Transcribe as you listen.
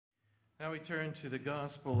Now we turn to the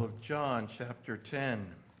Gospel of John, chapter 10,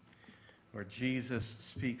 where Jesus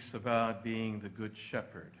speaks about being the Good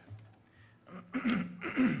Shepherd.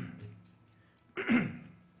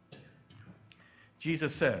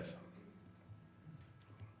 Jesus says,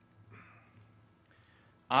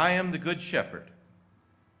 I am the Good Shepherd.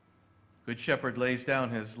 Good Shepherd lays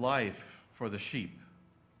down his life for the sheep.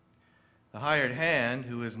 The hired hand,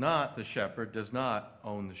 who is not the shepherd, does not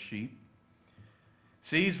own the sheep,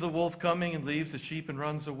 sees the wolf coming and leaves the sheep and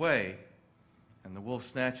runs away, and the wolf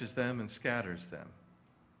snatches them and scatters them.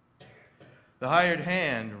 The hired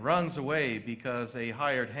hand runs away because a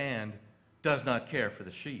hired hand does not care for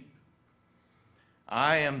the sheep.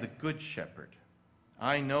 I am the Good Shepherd.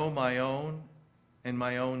 I know my own, and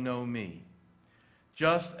my own know me,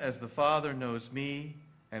 just as the Father knows me,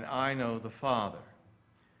 and I know the Father.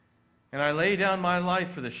 And I lay down my life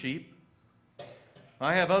for the sheep.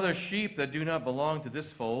 I have other sheep that do not belong to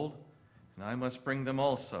this fold, and I must bring them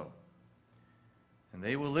also. And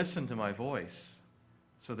they will listen to my voice,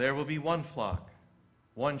 so there will be one flock,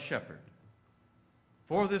 one shepherd.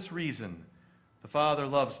 For this reason, the Father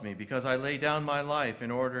loves me, because I lay down my life in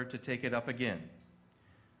order to take it up again.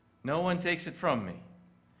 No one takes it from me,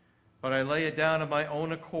 but I lay it down of my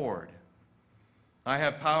own accord. I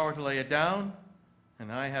have power to lay it down,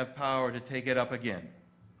 and I have power to take it up again.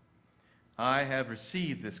 I have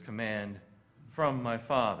received this command from my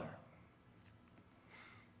Father.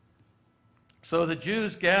 So the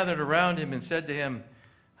Jews gathered around him and said to him,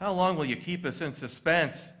 How long will you keep us in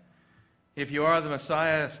suspense? If you are the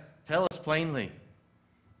Messiah, tell us plainly.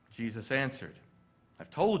 Jesus answered, I've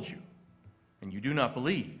told you, and you do not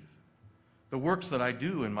believe. The works that I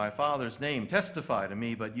do in my Father's name testify to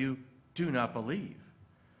me, but you do not believe,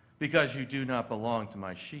 because you do not belong to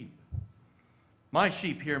my sheep. My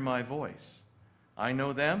sheep hear my voice. I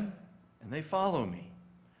know them, and they follow me.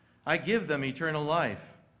 I give them eternal life,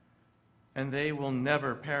 and they will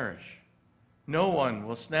never perish. No one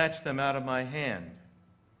will snatch them out of my hand.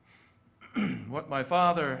 What my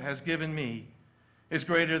Father has given me is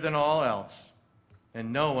greater than all else,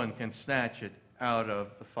 and no one can snatch it out of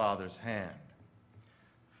the Father's hand.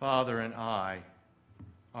 Father and I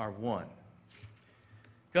are one.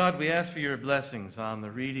 God, we ask for your blessings on the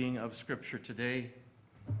reading of Scripture today.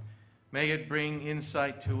 May it bring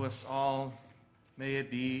insight to us all. May it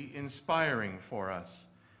be inspiring for us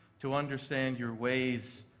to understand your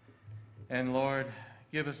ways. And Lord,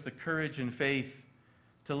 give us the courage and faith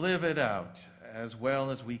to live it out as well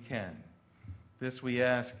as we can. This we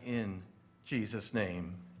ask in Jesus'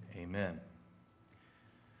 name. Amen.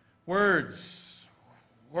 Words.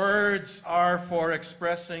 Words are for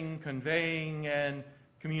expressing, conveying, and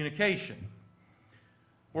communication.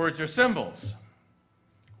 Words are symbols.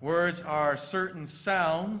 Words are certain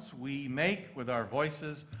sounds we make with our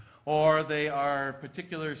voices, or they are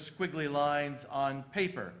particular squiggly lines on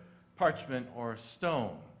paper, parchment, or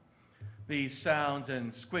stone. These sounds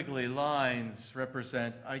and squiggly lines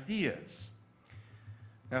represent ideas.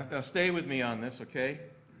 Now stay with me on this, okay?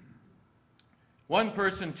 One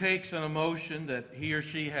person takes an emotion that he or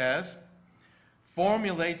she has,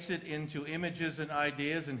 formulates it into images and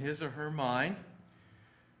ideas in his or her mind,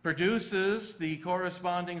 produces the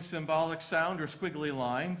corresponding symbolic sound or squiggly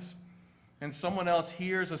lines, and someone else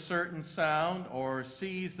hears a certain sound or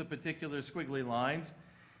sees the particular squiggly lines,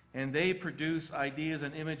 and they produce ideas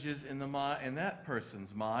and images in that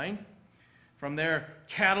person's mind from their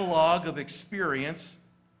catalog of experience,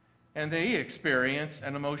 and they experience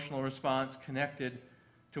an emotional response connected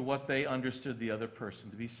to what they understood the other person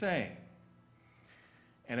to be saying.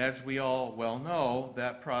 And as we all well know,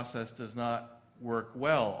 that process does not work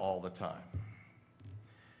well all the time.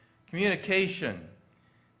 Communication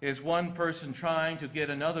is one person trying to get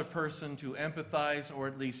another person to empathize or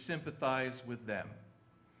at least sympathize with them.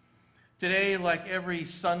 Today, like every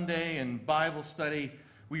Sunday and Bible study,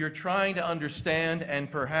 we are trying to understand and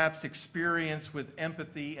perhaps experience with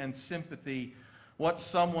empathy and sympathy what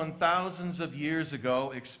someone thousands of years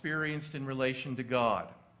ago experienced in relation to God.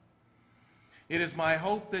 It is my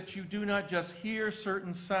hope that you do not just hear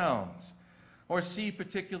certain sounds or see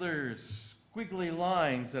particular squiggly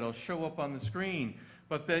lines that will show up on the screen,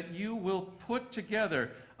 but that you will put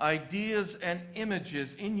together ideas and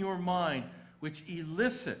images in your mind which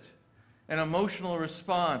elicit an emotional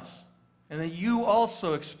response, and that you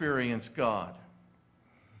also experience God.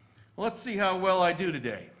 Let's see how well I do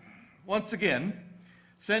today. Once again,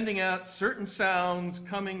 sending out certain sounds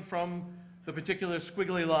coming from the particular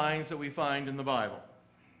squiggly lines that we find in the Bible.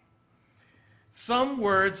 Some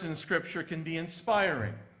words in Scripture can be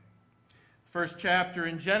inspiring. First chapter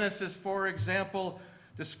in Genesis, for example,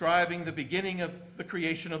 describing the beginning of the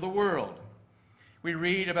creation of the world. We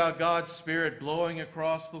read about God's Spirit blowing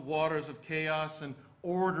across the waters of chaos and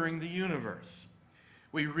ordering the universe.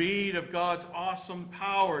 We read of God's awesome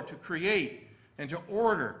power to create and to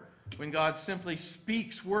order when God simply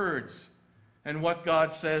speaks words and what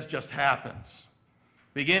God says just happens,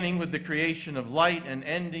 beginning with the creation of light and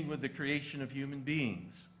ending with the creation of human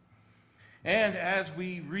beings. And as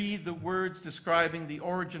we read the words describing the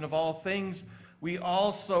origin of all things, we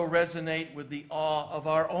also resonate with the awe of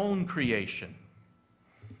our own creation.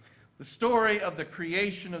 The story of the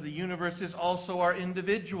creation of the universe is also our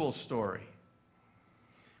individual story.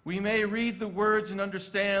 We may read the words and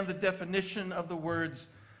understand the definition of the words,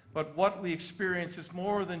 but what we experience is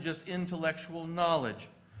more than just intellectual knowledge.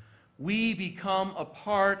 We become a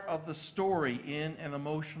part of the story in an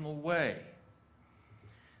emotional way.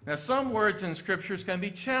 Now, some words in scriptures can be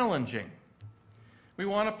challenging. We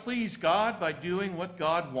want to please God by doing what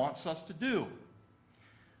God wants us to do.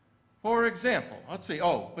 For example, let's say,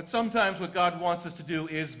 but sometimes what God wants us to do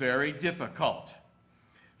is very difficult.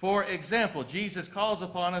 For example, Jesus calls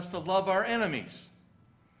upon us to love our enemies.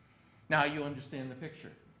 Now you understand the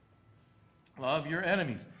picture. Love your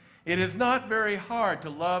enemies. It is not very hard to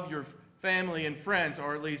love your family and friends,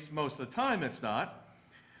 or at least most of the time it's not.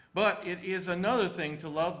 But it is another thing to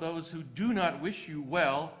love those who do not wish you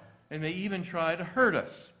well and may even try to hurt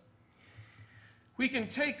us. We can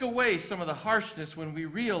take away some of the harshness when we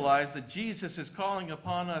realize that Jesus is calling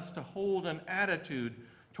upon us to hold an attitude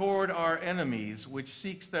toward our enemies which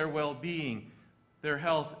seeks their well-being, their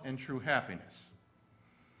health, and true happiness.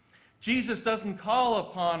 Jesus doesn't call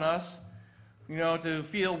upon us, to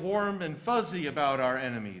feel warm and fuzzy about our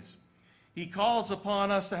enemies. He calls upon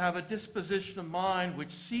us to have a disposition of mind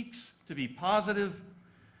which seeks to be positive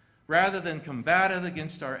rather than combative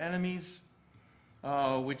against our enemies,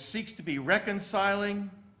 which seeks to be reconciling,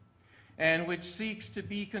 and which seeks to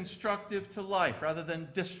be constructive to life rather than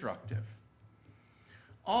destructive.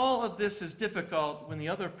 All of this is difficult when the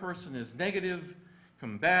other person is negative,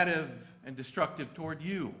 combative, and destructive toward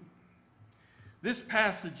you. This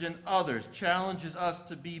passage and others challenges us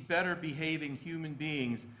to be better behaving human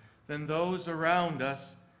beings than those around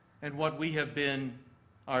us and what we have been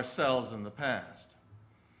ourselves in the past.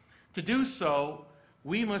 To do so,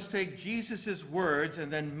 we must take Jesus' words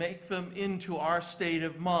and then make them into our state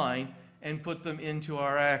of mind and put them into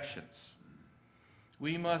our actions.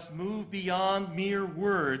 We must move beyond mere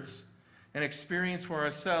words and experience for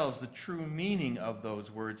ourselves the true meaning of those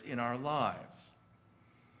words in our lives.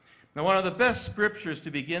 Now, one of the best scriptures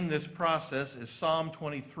to begin this process is Psalm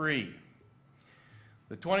 23.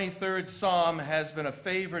 The 23rd Psalm has been a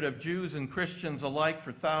favorite of Jews and Christians alike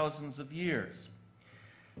for thousands of years.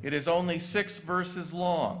 It is only 6 verses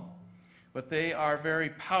long, but they are very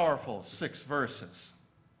powerful 6 verses.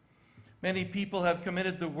 Many people have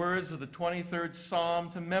committed the words of the 23rd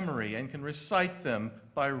Psalm to memory and can recite them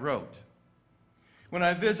by rote. When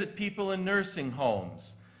I visit people in nursing homes,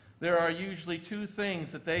 there are usually 2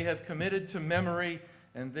 things that they have committed to memory,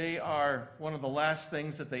 and they are one of the last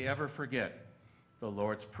things that they ever forget: the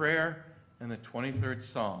Lord's Prayer and the 23rd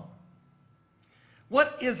Psalm.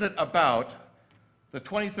 What is it about the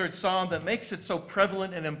 23rd Psalm that makes it so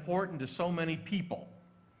prevalent and important to so many people?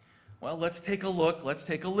 Well, let's take a look, let's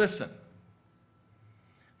take a listen.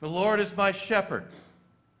 The Lord is my shepherd.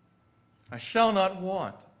 I shall not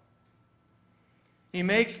want. He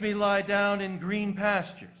makes me lie down in green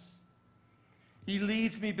pastures. He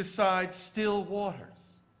leads me beside still waters.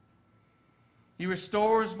 He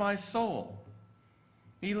restores my soul.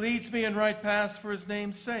 He leads me in right paths for his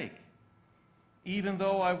name's sake. Even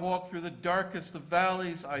though I walk through the darkest of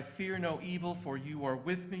valleys, I fear no evil, for you are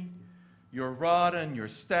with me. Your rod and your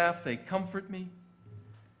staff, they comfort me.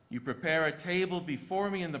 You prepare a table before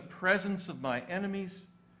me in the presence of my enemies.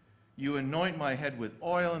 You anoint my head with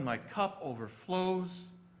oil, and my cup overflows.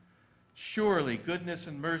 Surely goodness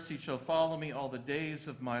and mercy shall follow me all the days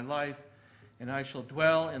of my life, and I shall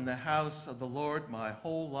dwell in the house of the Lord my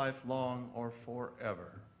whole life long, or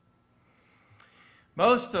forever.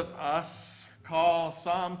 Most of us call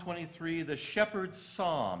Psalm 23 the shepherd's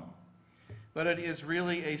psalm, but it is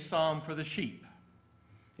really a psalm for the sheep.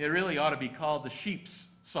 It really ought to be called the sheep's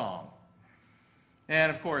psalm.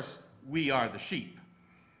 And of course, we are the sheep.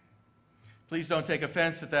 Please don't take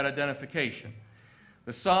offense at that identification.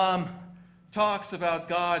 The psalm talks about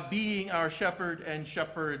God being our shepherd, and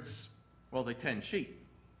shepherds, well, they tend sheep.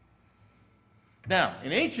 Now,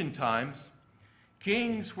 in ancient times,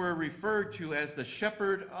 kings were referred to as the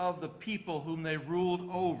shepherd of the people whom they ruled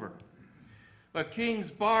over. But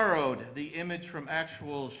kings borrowed the image from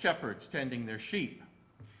actual shepherds tending their sheep.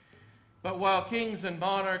 But while kings and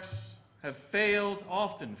monarchs have failed,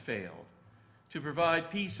 often failed, to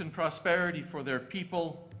provide peace and prosperity for their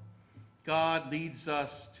people, God leads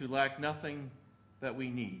us to lack nothing that we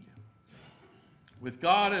need. With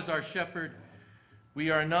God as our shepherd,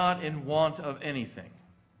 we are not in want of anything.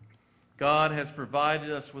 God has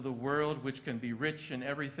provided us with a world which can be rich in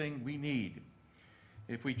everything we need,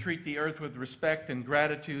 if we treat the earth with respect and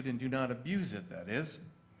gratitude and do not abuse it, that is.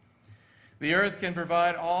 The earth can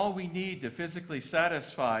provide all we need to physically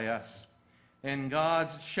satisfy us, and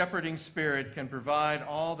God's shepherding spirit can provide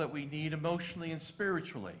all that we need emotionally and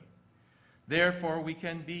spiritually. Therefore, we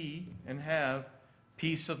can be and have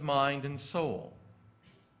peace of mind and soul.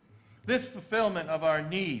 This fulfillment of our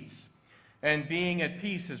needs and being at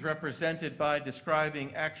peace is represented by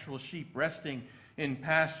describing actual sheep resting in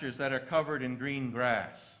pastures that are covered in green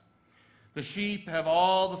grass. The sheep have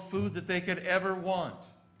all the food that they could ever want.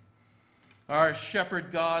 Our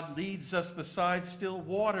shepherd God leads us beside still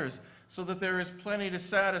waters so that there is plenty to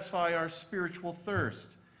satisfy our spiritual thirst.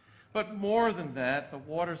 But more than that, the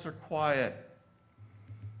waters are quiet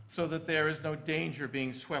so that there is no danger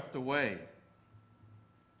being swept away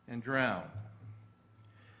and drowned.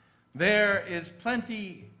 There is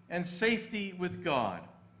plenty and safety with God,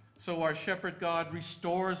 so our shepherd God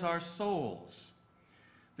restores our souls.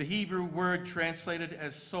 The Hebrew word translated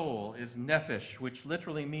as soul is nephesh, which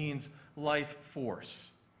literally means life force.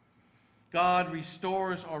 God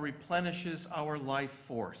restores or replenishes our life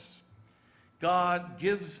force. God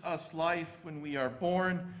gives us life when we are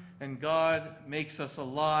born, and God makes us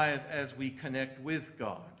alive as we connect with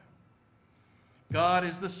God. God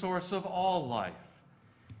is the source of all life.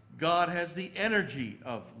 God has the energy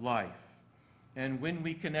of life. And when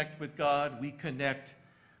we connect with God, we connect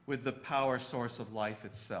with the power source of life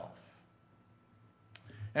itself.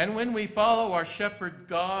 And when we follow our shepherd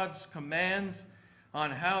God's commands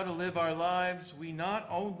on how to live our lives, we not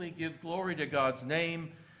only give glory to God's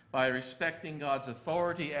name by respecting God's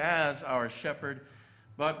authority as our shepherd,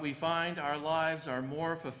 but we find our lives are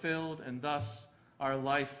more fulfilled and thus our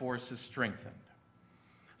life force is strengthened.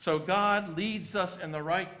 So God leads us in the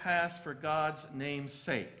right path for God's name's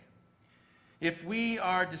sake. If we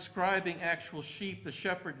are describing actual sheep, the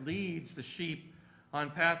shepherd leads the sheep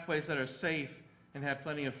on pathways that are safe and have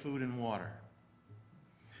plenty of food and water.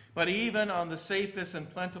 But even on the safest and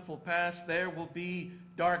plentiful paths, there will be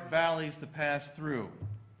dark valleys to pass through.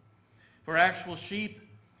 For actual sheep,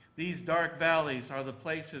 these dark valleys are the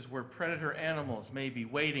places where predator animals may be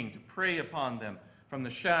waiting to prey upon them from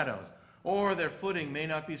the shadows, or their footing may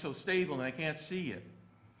not be so stable and they can't see it.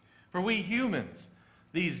 For we humans,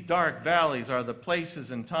 these dark valleys are the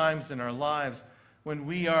places and times in our lives when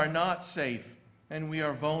we are not safe and we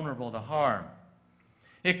are vulnerable to harm.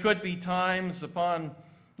 It could be times upon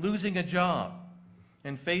losing a job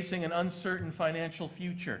and facing an uncertain financial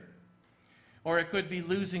future. Or it could be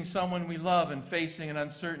losing someone we love and facing an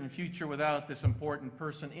uncertain future without this important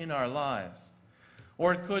person in our lives.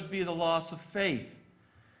 Or it could be the loss of faith,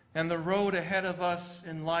 and the road ahead of us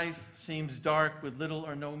in life seems dark with little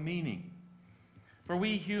or no meaning. For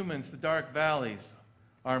we humans, the dark valleys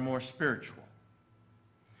are more spiritual.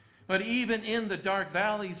 But even in the dark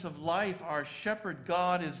valleys of life, our shepherd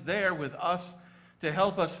God is there with us to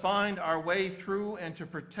help us find our way through and to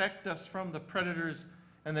protect us from the predators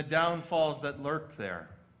and the downfalls that lurk there.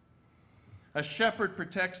 A shepherd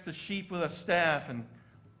protects the sheep with a staff and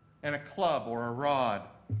a club or a rod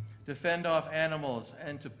to fend off animals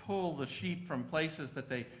and to pull the sheep from places that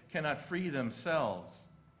they cannot free themselves.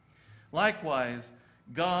 Likewise,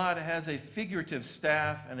 God has a figurative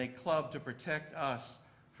staff and a club to protect us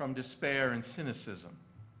from despair and cynicism.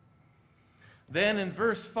 Then in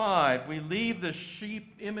verse 5, we leave the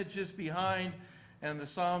sheep images behind, and the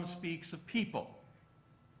psalm speaks of people.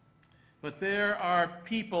 But there are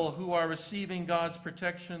people who are receiving God's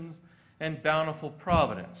protection and bountiful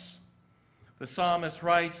providence. The psalmist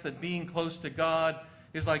writes that being close to God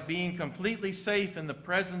is like being completely safe in the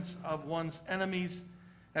presence of one's enemies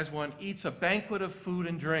as one eats a banquet of food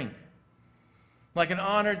and drink. Like an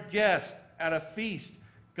honored guest at a feast,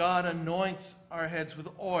 God anoints our heads with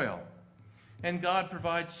oil. And God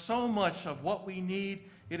provides so much of what we need,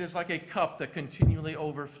 it is like a cup that continually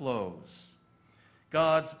overflows.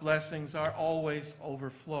 God's blessings are always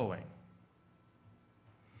overflowing.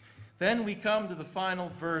 Then we come to the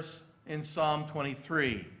final verse in Psalm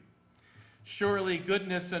 23. Surely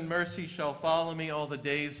goodness and mercy shall follow me all the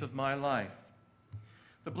days of my life.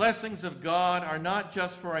 The blessings of God are not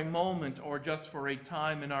just for a moment or just for a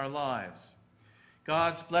time in our lives.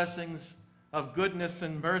 God's blessings of goodness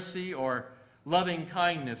and mercy or loving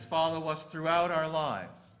kindness follow us throughout our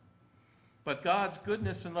lives. But God's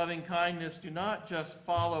goodness and loving kindness do not just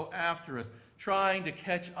follow after us, trying to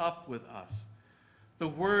catch up with us. The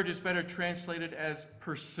word is better translated as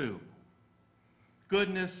pursue.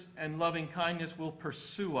 Goodness and loving kindness will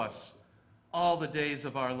pursue us all the days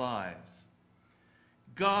of our lives.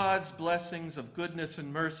 God's blessings of goodness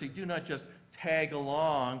and mercy do not just tag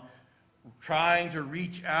along, trying to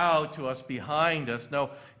reach out to us behind us. No,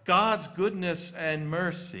 God's goodness and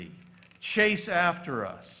mercy chase after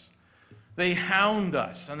us. They hound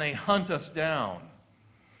us and they hunt us down.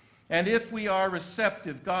 And if we are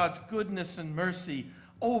receptive, God's goodness and mercy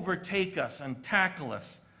overtake us and tackle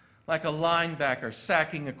us like a linebacker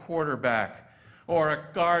sacking a quarterback or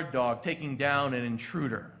a guard dog taking down an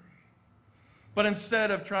intruder. But instead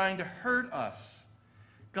of trying to hurt us,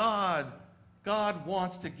 God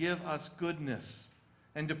wants to give us goodness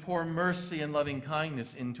and to pour mercy and loving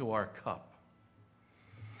kindness into our cup.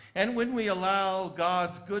 And when we allow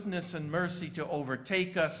God's goodness and mercy to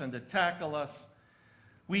overtake us and to tackle us,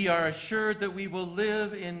 we are assured that we will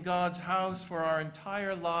live in God's house for our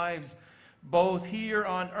entire lives, both here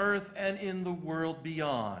on earth and in the world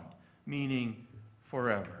beyond, meaning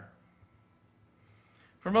forever.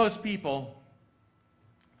 For most people,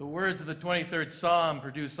 the words of the 23rd Psalm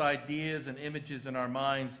produce ideas and images in our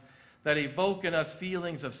minds that evoke in us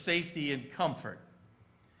feelings of safety and comfort.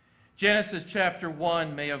 Genesis chapter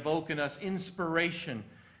 1 may evoke in us inspiration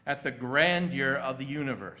at the grandeur of the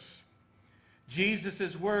universe.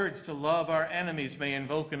 Jesus' words to love our enemies may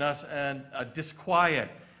invoke in us a disquiet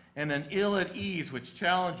and an ill at ease which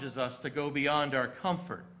challenges us to go beyond our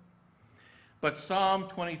comfort. But Psalm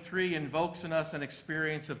 23 invokes in us an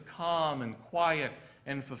experience of calm and quiet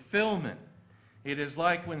and fulfillment. It is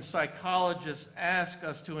like when psychologists ask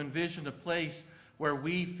us to envision a place where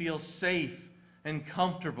we feel safe and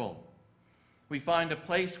comfortable. We find a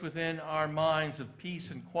place within our minds of peace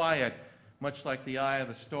and quiet, much like the eye of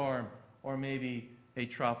a storm or maybe a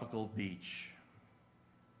tropical beach.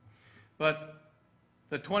 But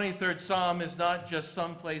the 23rd Psalm is not just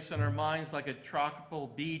some place in our minds like a tropical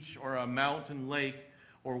beach or a mountain lake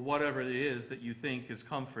or whatever it is that you think is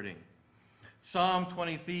comforting. Psalm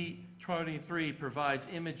 23 provides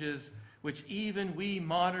images which even we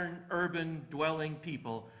modern urban dwelling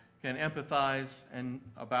people can empathize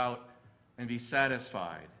about and be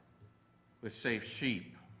satisfied with safe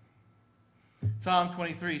sheep. Psalm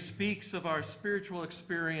 23 speaks of our spiritual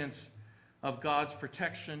experience of God's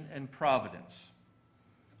protection and providence.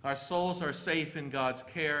 Our souls are safe in God's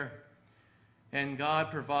care, and God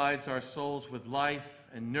provides our souls with life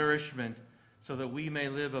and nourishment so that we may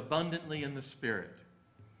live abundantly in the Spirit.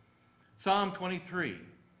 Psalm 23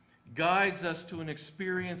 guides us to an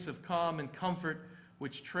experience of calm and comfort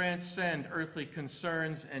which transcend earthly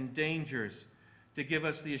concerns and dangers to give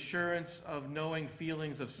us the assurance of knowing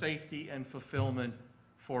feelings of safety and fulfillment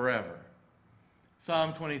forever.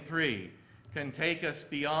 Psalm 23 can take us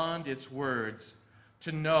beyond its words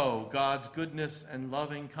to know God's goodness and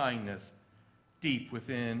loving kindness deep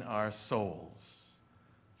within our souls.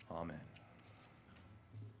 Amen.